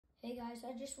guys,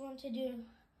 I just wanted to do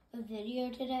a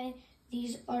video today.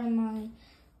 These are my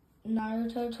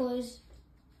Naruto toys.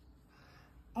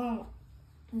 I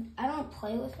don't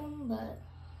play with them, but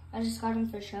I just got them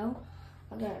for show.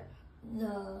 I got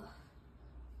the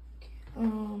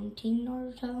Team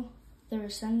Naruto, the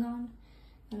Rasengan,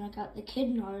 and I got the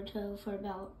Kid Naruto for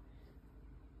about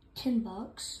 10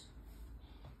 bucks.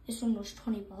 This one was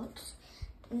 20 bucks.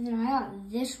 And then I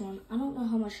got this one. I don't know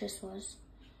how much this was.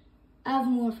 I have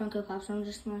more Funko Pops. I'm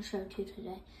just going to show two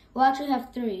today. Well, I actually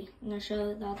have three. I'm going to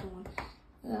show the other one.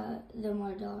 The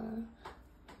Madara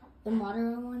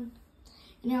one.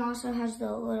 And it also has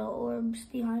the little orbs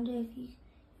behind it, if you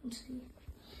can see.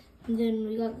 And then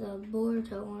we got the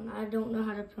Boruto one. I don't know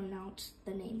how to pronounce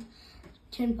the name.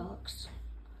 10 bucks,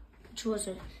 which was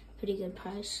a pretty good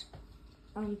price.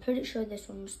 I'm pretty sure this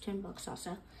one was 10 bucks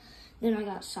also. Then I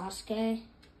got Sasuke.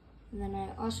 And then I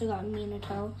also got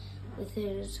Minato with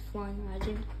his flying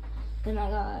legend. Then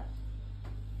I got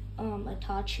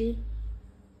Itachi.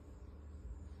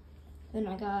 Then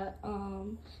I got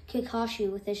Kakashi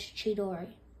with his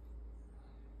Chidori.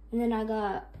 And then I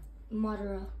got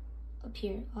Madara up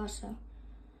here also.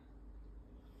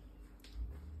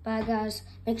 Bye guys.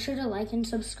 Make sure to like and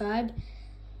subscribe.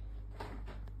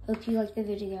 Hope you like the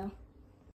video.